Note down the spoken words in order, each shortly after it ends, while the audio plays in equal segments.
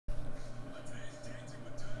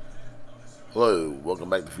Hello, welcome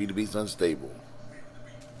back to Ftb Unstable.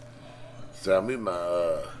 So I moved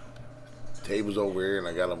my tables over here, and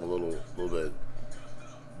I got them a little bit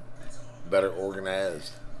better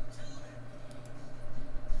organized.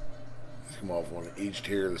 Come off on each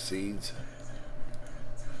tier of the seeds,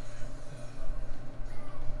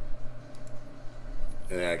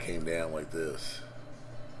 and then I came down like this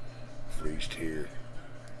for each tier,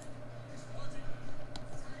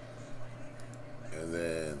 and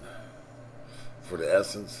then for the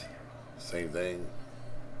essence, same thing.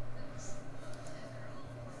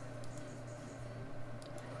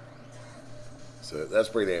 So that's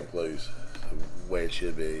pretty damn close to the way it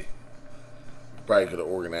should be. Probably could have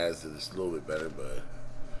organized it just a little bit better, but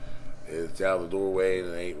it's out of the doorway and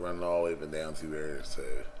it ain't running all the way up and down through there. So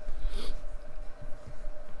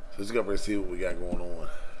let's go up and see what we got going on.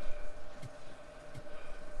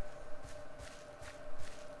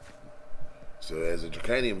 So as the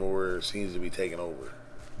draconium ore seems to be taking over,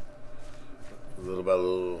 little by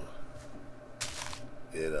little,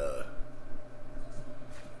 it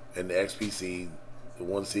and the XP seed, the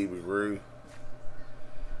one seed we grew,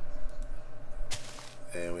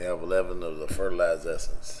 and we have 11 of the fertilized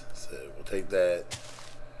essence. So we'll take that.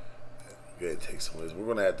 Go ahead and take some of this. We're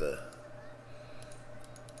gonna have to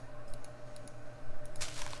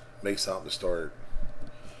make something to start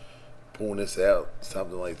pulling this out,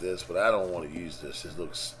 something like this, but I don't want to use this. This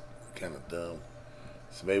looks kind of dumb.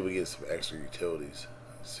 So maybe we get some extra utilities.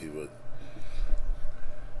 See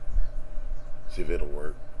if it'll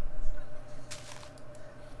work.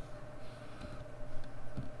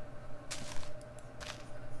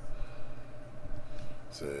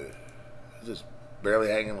 So just barely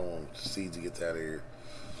hanging on to seeds to get out of here.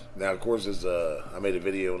 Now, of course, I made a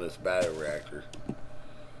video on this bioreactor.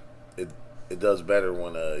 It does better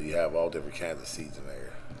when you have all different kinds of seeds in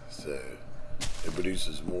there. So it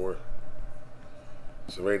produces more.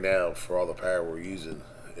 So right now, for all the power we're using,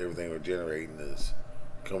 everything we're generating is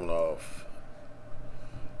coming off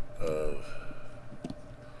of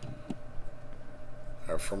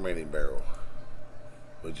our fermenting barrel,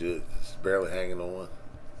 which is barely hanging on.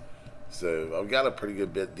 So I've got a pretty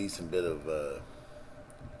good decent bit of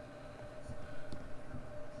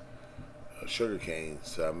sugar cane.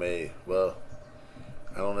 So I may, well,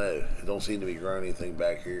 I don't know. It don't seem to be growing anything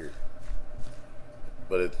back here,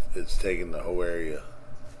 but it's taking the whole area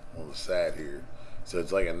on the side here. So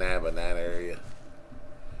it's like a 9x9 area,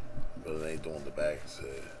 but it ain't doing the back. So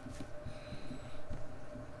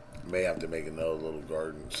I may have to make another little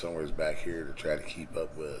garden somewhere back here to try to keep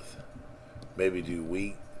up with. Maybe do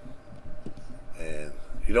wheat. And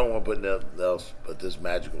you don't want to put nothing else but this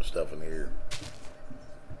magical stuff in here.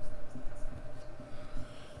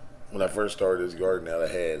 When I first started this garden out, I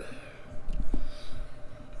had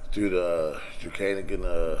through the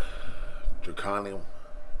draconium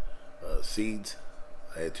seeds.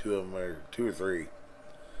 I had two of them, or two or three,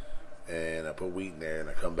 and I put wheat in there, and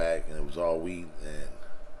I come back, and it was all wheat,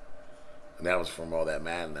 and that was from all that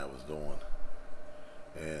mining I was doing,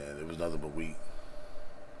 and it was nothing but wheat.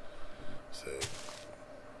 So,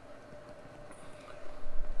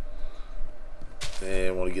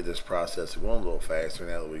 and want to get this process going a little faster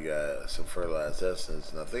now that we got some fertilized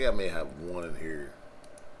essence. And I think I may have one in here.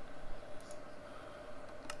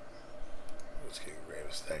 Let's grab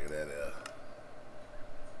a stack of that out.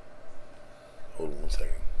 Hold on one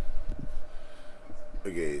second.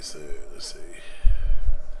 Okay, so let's see.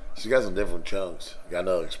 She got some different chunks. Got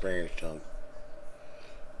another experience chunk.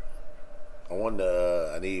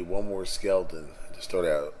 I need one more skeleton to start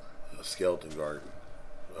out a skeleton garden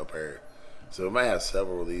up here. So we might have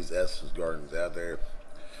several of these essence gardens out there.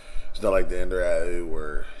 It's not like the Ender IO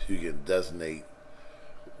where you can designate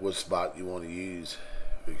what spot you want to use,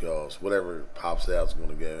 because whatever pops out is going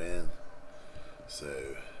to go in. So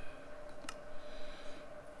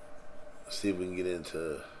let's see if we can get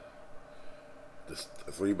into this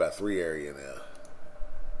 3x3 area now.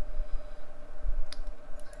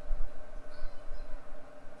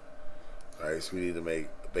 Alright, so we need to make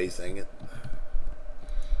a base ingot.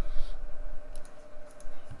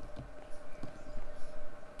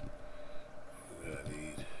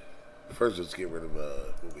 First, let's get rid of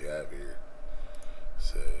what we have here.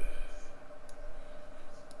 So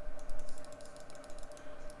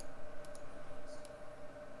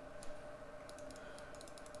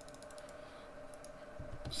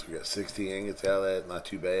we got 60 ingots out of that, not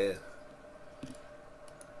too bad.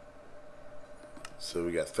 So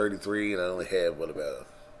we got 33, and I only have, what, about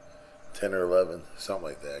 10 or 11, something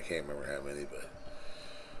like that. I can't remember how many, but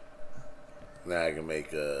now I can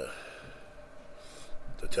make the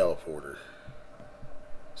teleporter.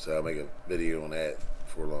 So I'll make a video on that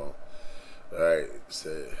before long. Alright,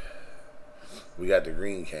 so we got the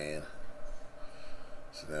green can.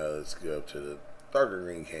 So now let's go up to the darker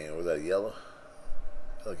green can. Was that yellow?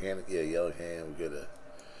 Yellow can? Yeah, yellow can. We go to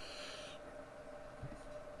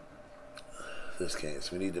this can.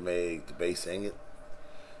 So we need to make the base ingot.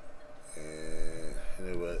 And you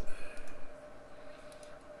know what?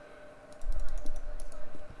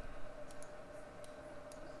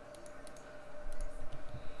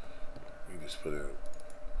 We can just put a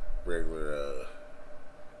regular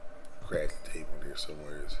crafting tape on here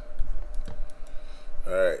somewhere.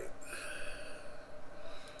 Alright.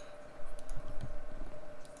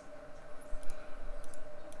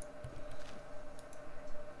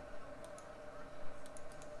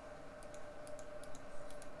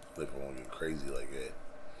 If I want to get crazy like that.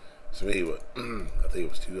 So maybe what? I think it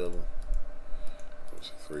was 2 of them. It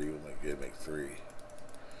was 3. We'll make 3.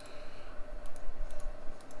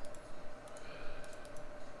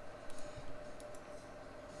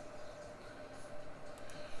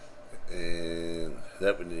 And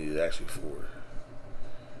that would need actually 4.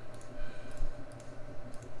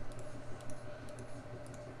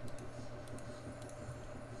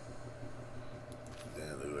 Then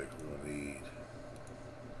it looks like we're gonna need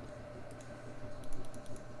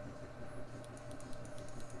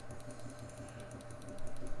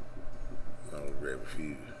I'll grab a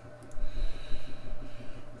few.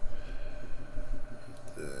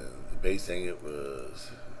 Then the base thing it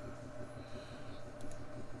was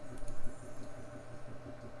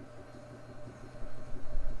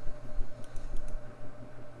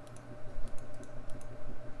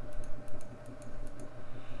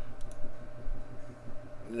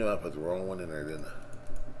you know I put the wrong one in there, didn't I?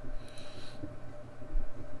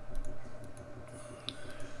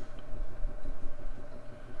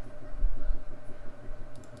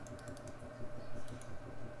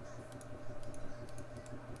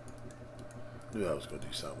 Knew I was going to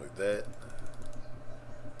do something like that.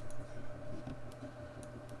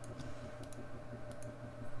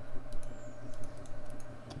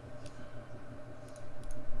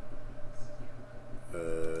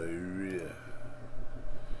 Yeah.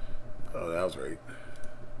 Oh, that was right.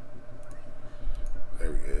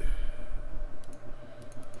 There we go.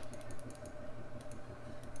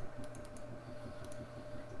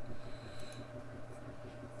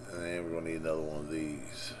 And then we're going to need another one of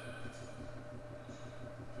these.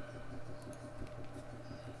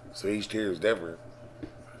 So each tier is different.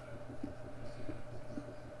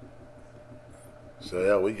 So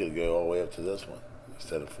yeah, we could go all the way up to this one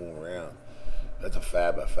instead of fooling around. That's a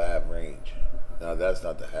 5x5 range. Now that's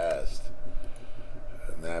not the highest.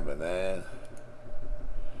 9x9.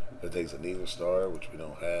 That takes a needle star, which we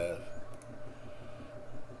don't have.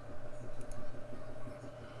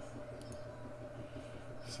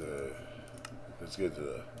 So let's get to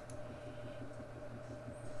the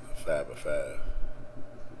 5x5.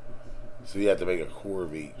 So you have to make a core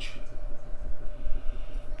of each.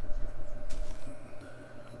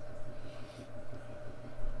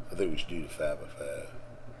 I think we should do the 5x5.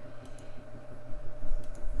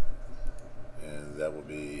 And that will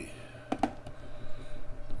be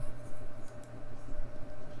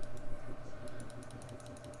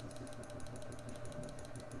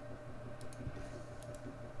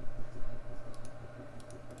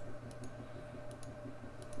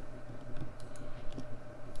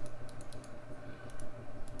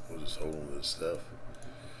we'll just hold on to this stuff.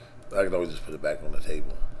 I can always just put it back on the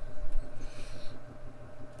table.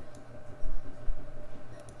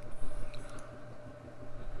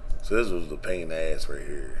 So this was the pain in the ass right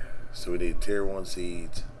here. So we need tier 1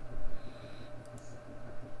 seeds.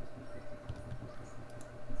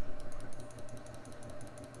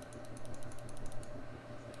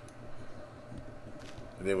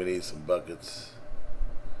 And then we need some buckets.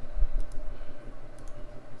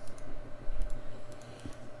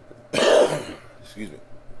 Excuse me.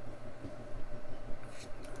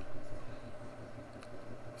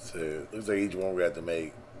 So it looks like each one we have to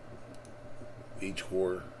make each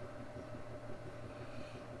core.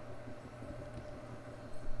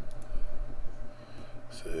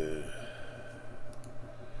 So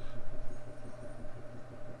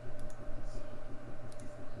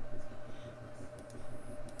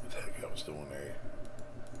what the heck I was doing there?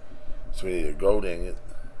 So we need a gold ingot.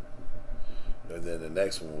 And then the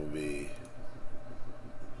next one will be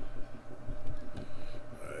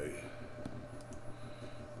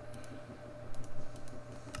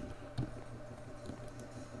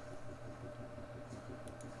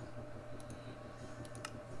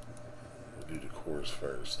do the cores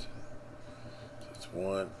first. So it's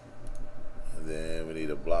 1, and then we need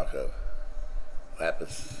a block of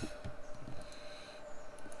lapis.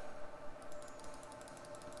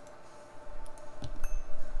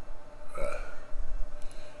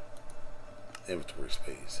 inventory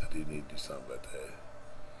space. I do need to do something about that.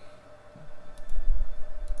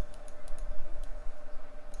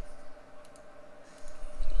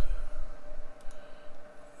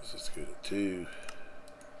 Let's go to 2.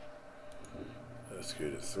 Let's go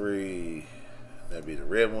to 3. That'd be the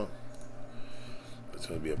red one. It's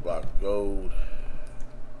going to be a block of gold.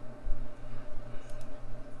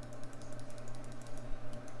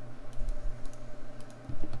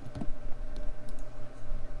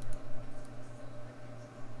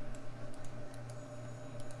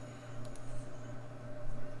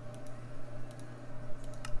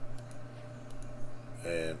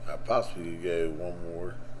 And I possibly could go one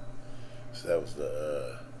more. So that was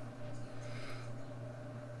the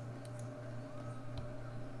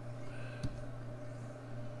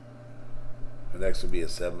next would be a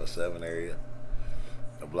 7x7 area,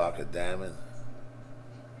 a block of diamond,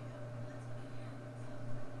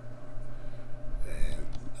 and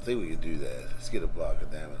I think we could do that. Let's get a block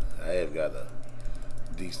of diamond. I have got a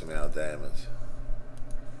decent amount of diamonds.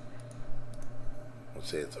 I won't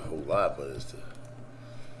say it's a whole lot, but it's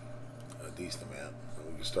a decent amount.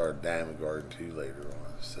 We can start a diamond garden too later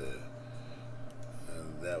on. So,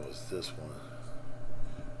 and that was this one.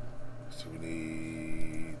 So we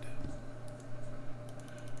need.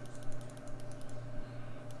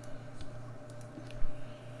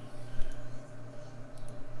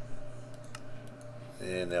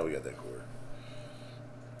 And now we got that cord.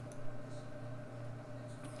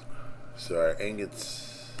 So our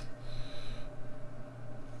ingots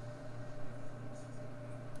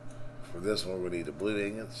for this one, we need the blue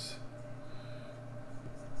ingots.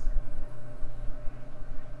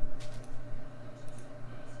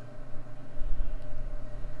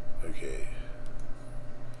 Okay.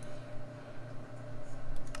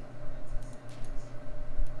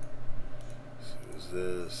 So is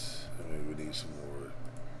this? I mean, we need some more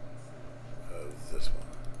of this one.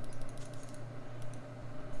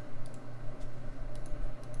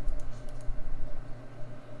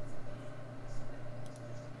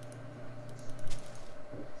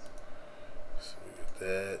 So we get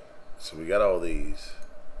that. So we got all these.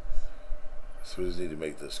 So we just need to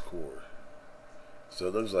make this core. So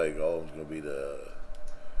it looks like all of them's gonna be the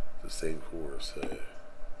same core. So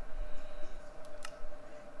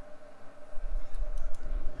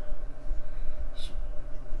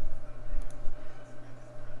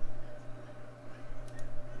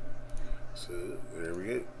there we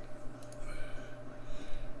go.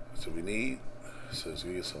 So we need. So let's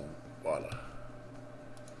get some water.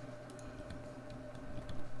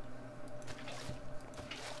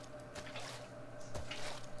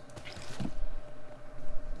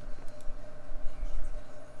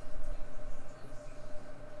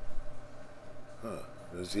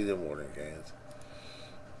 Let's see them watering cans.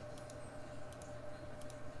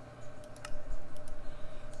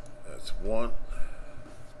 That's one.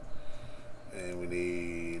 And we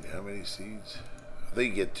need how many seeds? I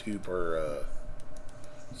think you get 2 per.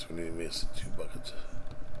 So we need to miss 2 buckets.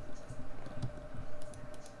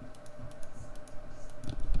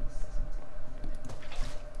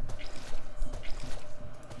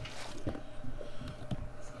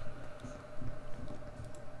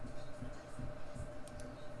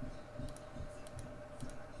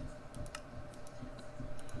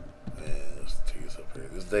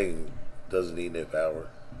 This thing doesn't need no power.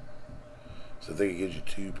 So I think it gives you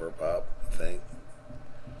 2 per pop, I think.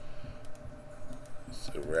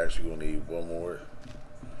 So we're actually going to need 1 more.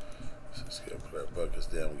 So let's go put our buckets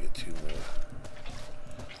down, we get 2 more.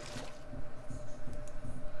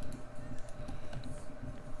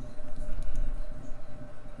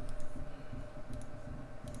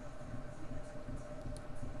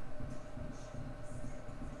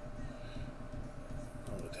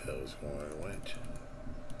 What the hell is going on? Wait.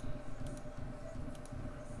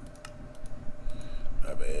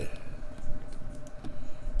 My bad.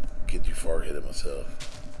 Get too far ahead of myself.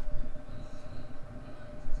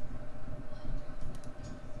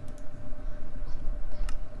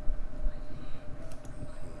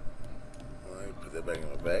 Alright, put that back in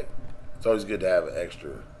my back. It's always good to have an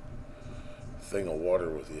extra thing of water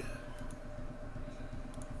with you.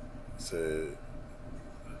 So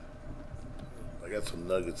I got some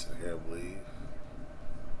nuggets in here, I believe.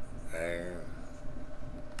 Iron.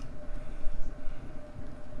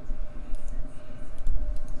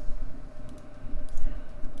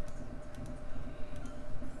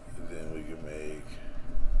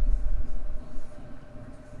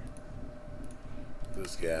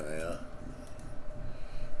 This guy now,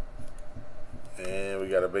 and we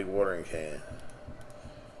got a big watering can,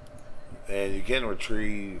 and you can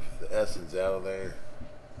retrieve the essence out of there.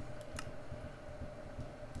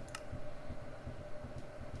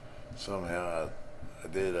 Somehow I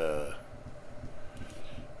did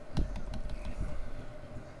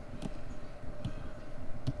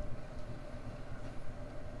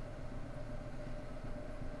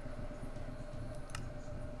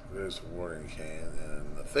there's a watering can,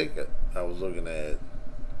 and I think I was looking at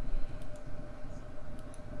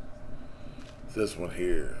this one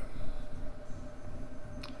here.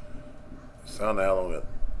 So I don't know how long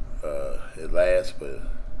it lasts, but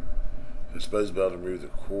it's supposed to be able to remove the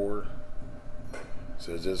core.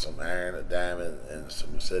 So it's just some iron, a diamond, and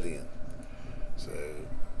some obsidian. So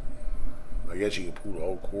I guess you can pull the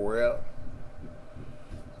whole core out.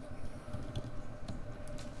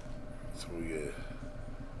 So we get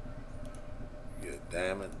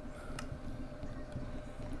diamond.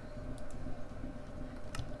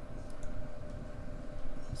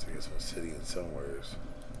 So I guess some obsidian somewheres.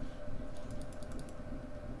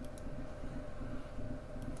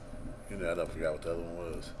 You know, I don't forget what the other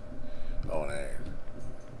one was. Oh, an iron.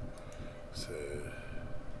 So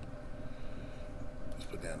let's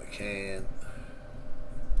put down the can.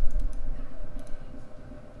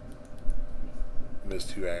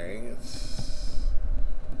 Missed 2 iron ingots.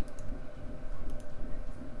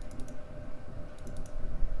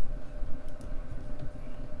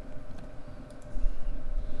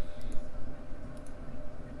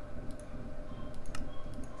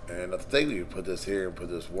 And I think we can put this here and put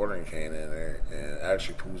this watering can in there, and it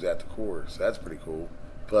actually pulls out the core. So that's pretty cool.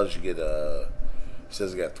 Plus you get it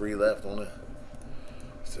says it got 3 left on it.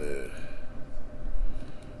 So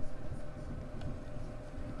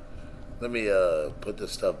let me put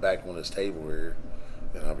this stuff back on this table here,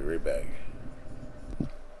 and I'll be right back.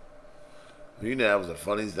 You know, that was the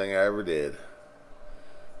funniest thing I ever did.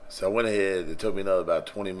 So I went ahead, it took me another about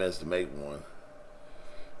 20 minutes to make one.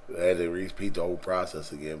 I had to repeat the whole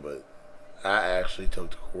process again, but I actually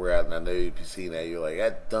took the core out, and I know if you see that, you're like,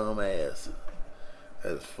 that dumb ass.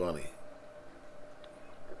 That is funny.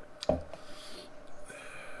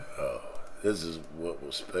 Oh, this is what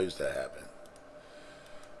was supposed to happen.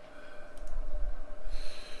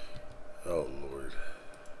 Oh, Lord.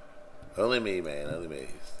 Only me, man, only me.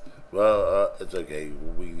 Well, it's okay.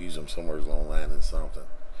 We can use them somewhere along the line and something.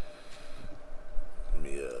 Let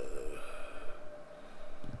me,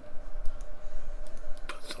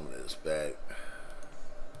 put some of this back.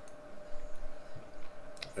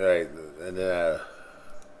 Alright, and then,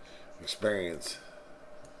 experience.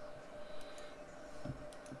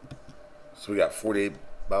 So we got 48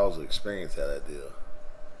 bottles of experience out of that deal.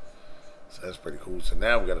 So that's pretty cool. So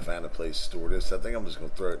now we got to find a place to store this. I think I'm just going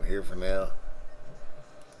to throw it in here for now.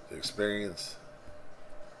 The experience.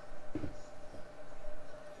 I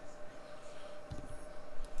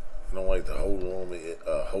don't like to hold it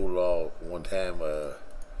all one time.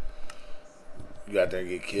 You got there and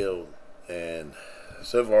get killed. And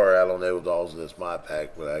so far, I don't know what all's in this mod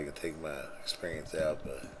pack, but I can take my experience out.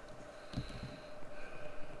 But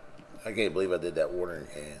I can't believe I did that watering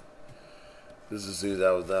can. This is as soon as I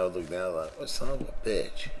was done, I was looking down like, what son of a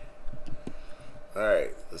bitch.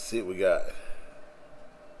 Alright, let's see what we got.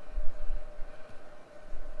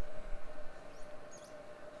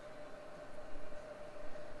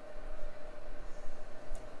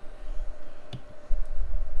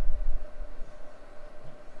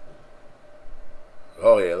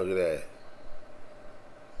 Oh yeah, look at that.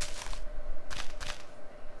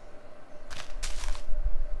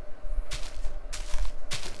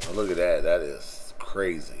 Oh, look at that. That is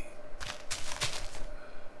crazy.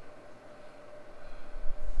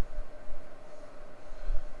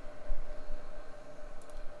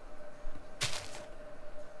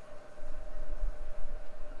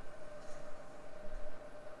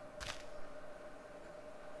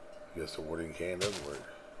 I guess the watering can doesn't work.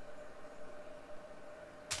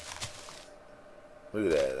 Look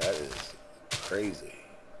at that. That is crazy.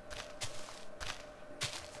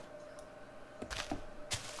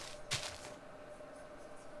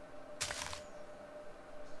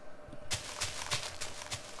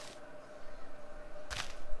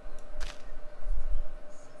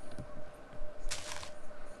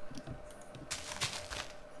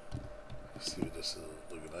 Let's see what this is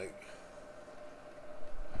looking like.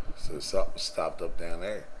 So something stopped up down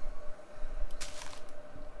there.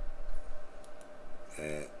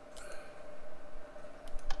 And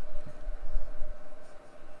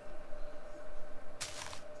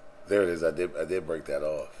there it is. I did break that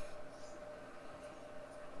off.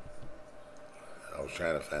 I was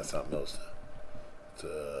trying to find something else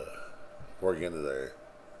to work into there.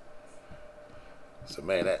 So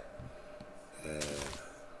man, that and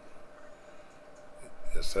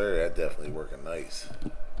yes sir, that definitely working nice.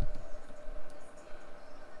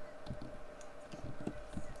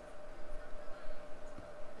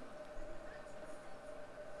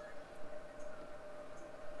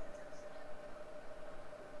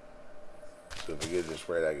 So if I get this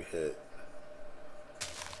right, I can hit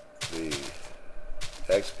the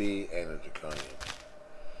XP and the draconium.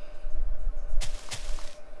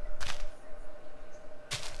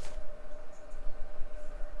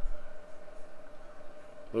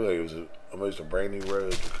 Look like it was almost a brand new row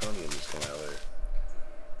of draconium that's coming out there.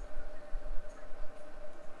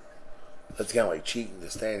 That's kind of like cheating to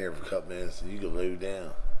stand here for a couple minutes and you can load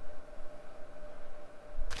down.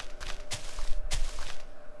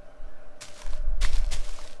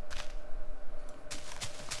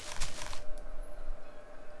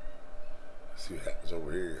 Let's see what happens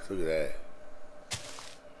over here. Look at that.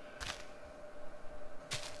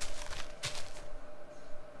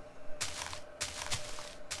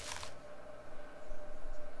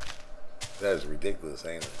 That is ridiculous,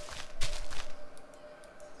 ain't it?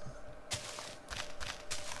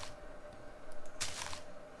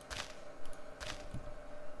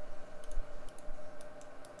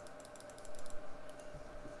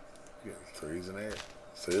 Getting threes in there.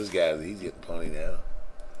 So this guy, he's getting plenty now.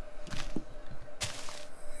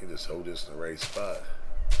 He just hold this in the right spot.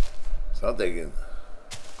 So I'm thinking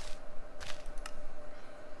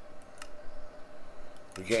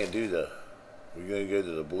we can't do the. We're gonna go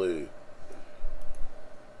to the blue.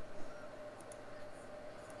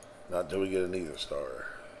 Not until we get a nether star.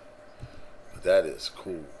 But that is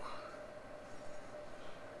cool.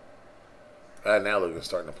 Alright, now look, it's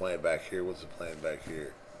starting to plant back here. What's the plant back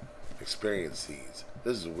here? Experience seeds.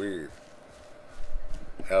 This is weird.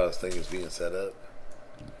 How this thing is being set up.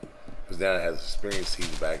 Because now it has experience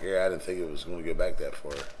seeds back here. I didn't think it was going to go back that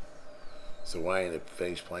far. So why ain't it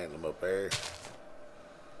finished planting them up there?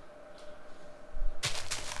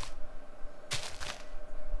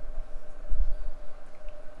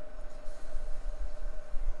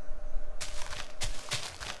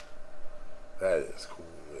 That is cool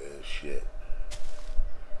as shit.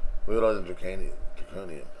 Look at all the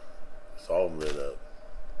draconium. It's all lit up.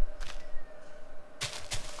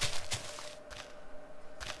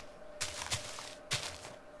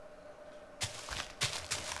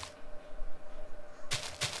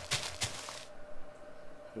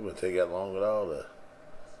 It wouldn't take that long at all to.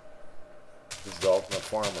 This is the ultimate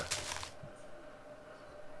farmer.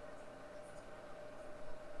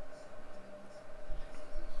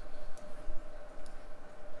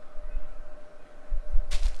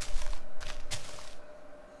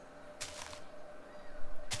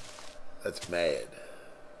 That's mad.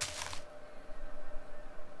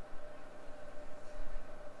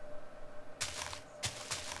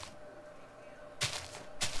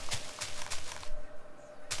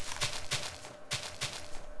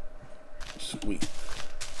 Sweet.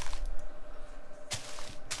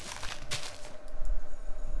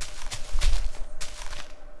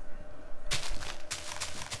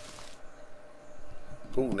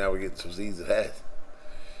 Cool, now we're getting some seeds of that.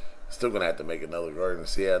 Still gonna have to make another garden.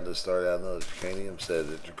 See how I just started out another draconium. Said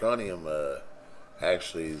that draconium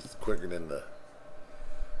actually is quicker than the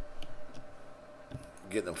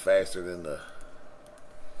getting them faster than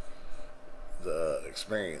the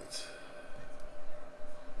experience.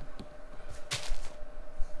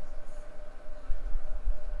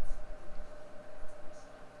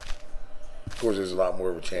 Of course, there's a lot more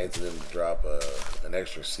of a chance of them to drop an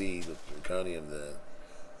extra seed with draconium than,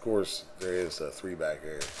 of course, there is a 3 back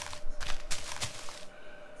there.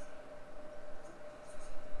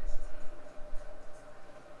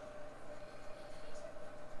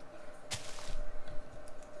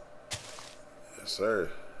 Yes, sir.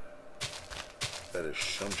 That is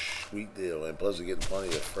some sweet deal, and plus we're getting plenty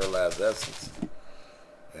of fertilized essence,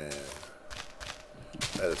 and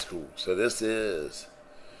that is cool. So this is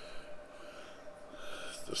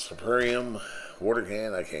the superium water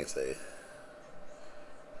can. I can't say it.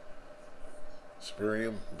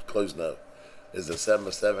 Superium, close enough. It's a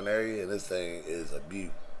 7x7 area, and this thing is a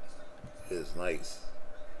beaut. It's nice.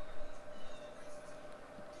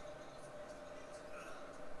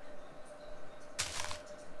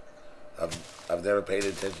 I've never paid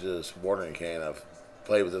attention to this watering can. I've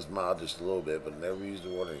played with this mod just a little bit, but never used a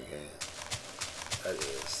watering can. That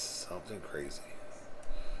is something crazy.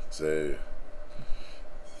 So,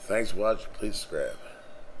 thanks for watching. Please subscribe.